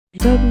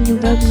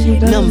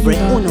Nombre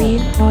uno,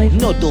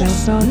 no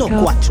dos, no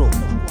cuatro.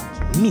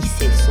 Mi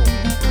selso.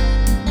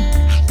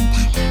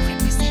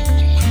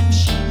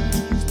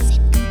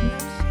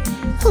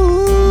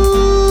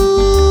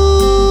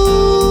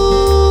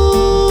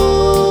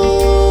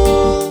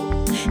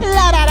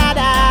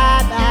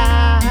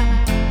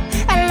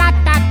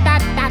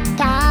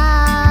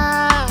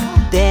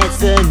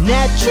 There's a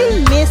natural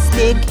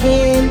mystic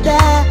in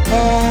the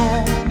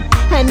air,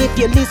 and if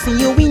you listen,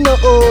 you will know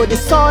the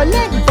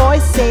silent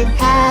voice say,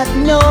 have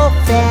no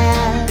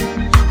fear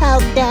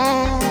out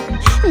there.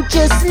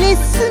 Just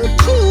listen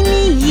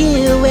keenly,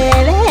 you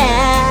will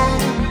hear.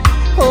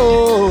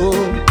 Oh,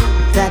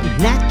 that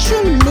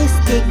natural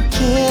mystic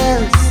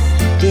kills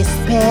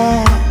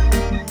despair.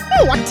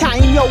 More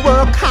time you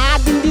work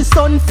hard in the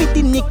sun, fit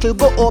the nickel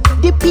go up,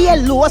 the pay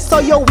low, so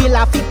you will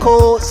have to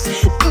coast.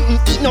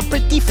 It no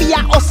pretty for your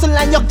hustle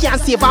and you can't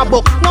save a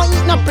buck. No,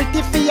 it no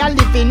pretty for your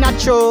living a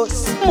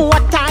trust. More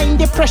time,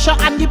 the pressure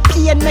and the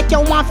pain make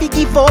you want to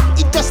give up.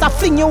 It just a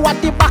fling you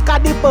at the back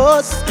of the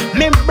bus.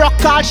 Me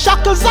broke all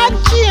shackles and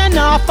chain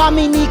off of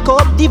me nick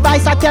up.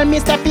 Device I tell me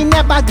Steffi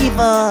never give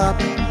up.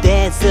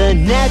 There's a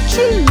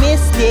natural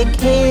mystic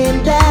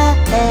in the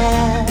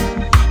air,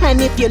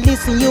 and if you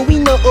listen, you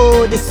will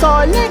know the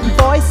silent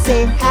voice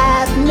say,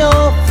 have no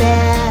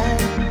fear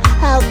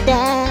out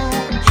there.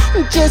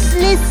 Just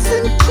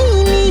listen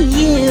keenly,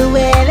 you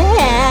will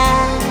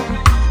hear.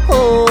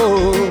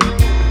 Oh,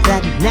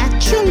 that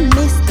natural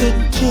mystic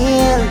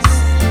kills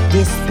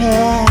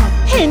despair.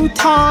 In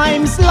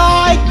times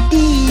like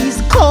these,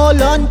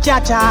 call on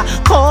Jaja,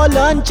 call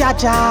on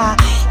Jaja.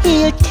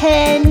 He'll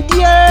tend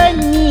your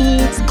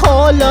needs,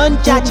 call on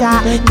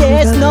Jaja,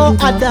 there's no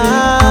other.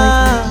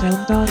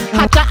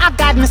 Haja, I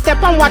got me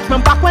step and watch me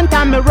back when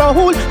time me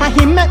roll, and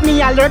he make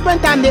me alert when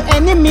time the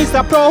enemies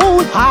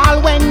approach.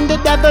 All when the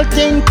devil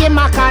think him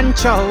a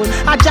control,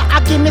 Haja, I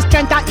give me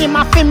strength and him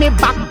a feel me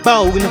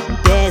backbone.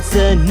 There's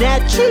a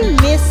natural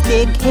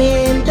mystic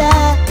in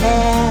the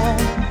air,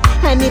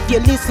 and if you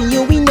listen,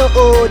 you will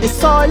know the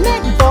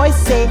silent voice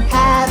say,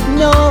 have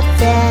no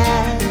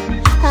fear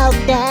out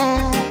there.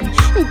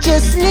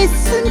 Just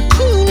listen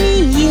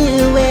keenly,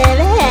 you will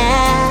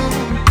hear.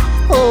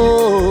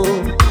 Oh,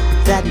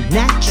 that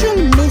natural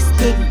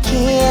mystic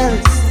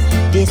kills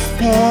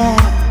despair.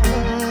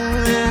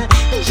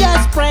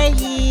 Just pray,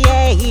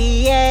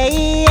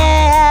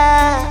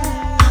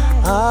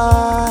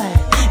 oh,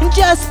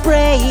 just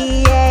pray,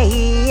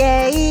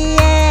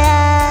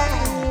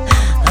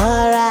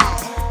 alright.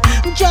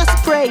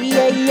 Just pray,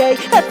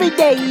 every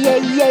day,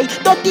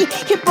 don't the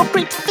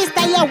hypocrite fist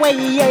stay away,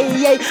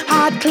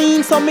 Heart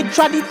clean, so me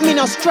trod it, me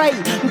no stray.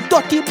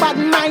 Dirty bad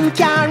mind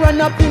can't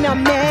run up in a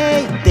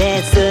May.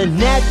 There's a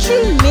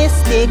natural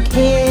mystic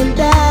in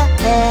the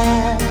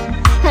air,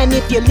 and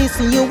if you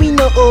listen, you will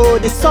know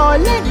the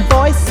silent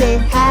voice say,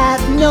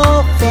 have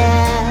no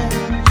fear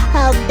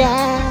out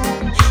there.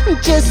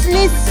 Just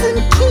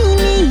listen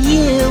keenly,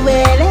 you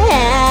will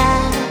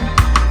hear.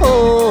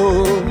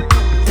 Oh,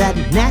 that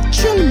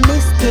natural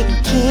mystic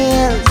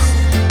kills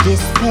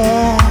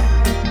despair.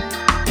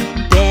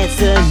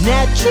 There's a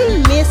natural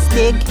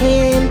mystic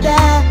in the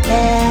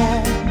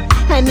air,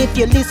 and if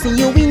you listen,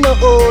 you will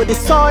know the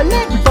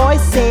silent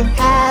voice say,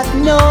 have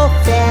no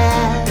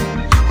fear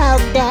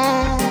out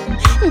there.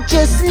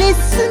 Just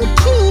listen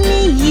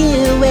keenly,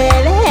 you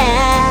will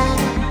hear.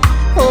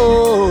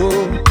 Oh,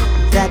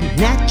 that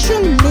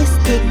natural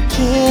mystic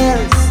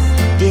kills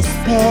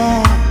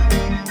despair.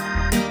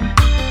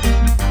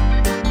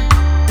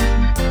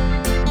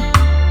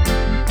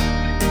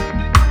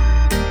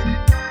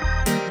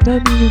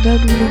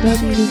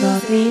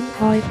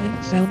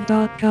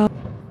 www.aim-sound.com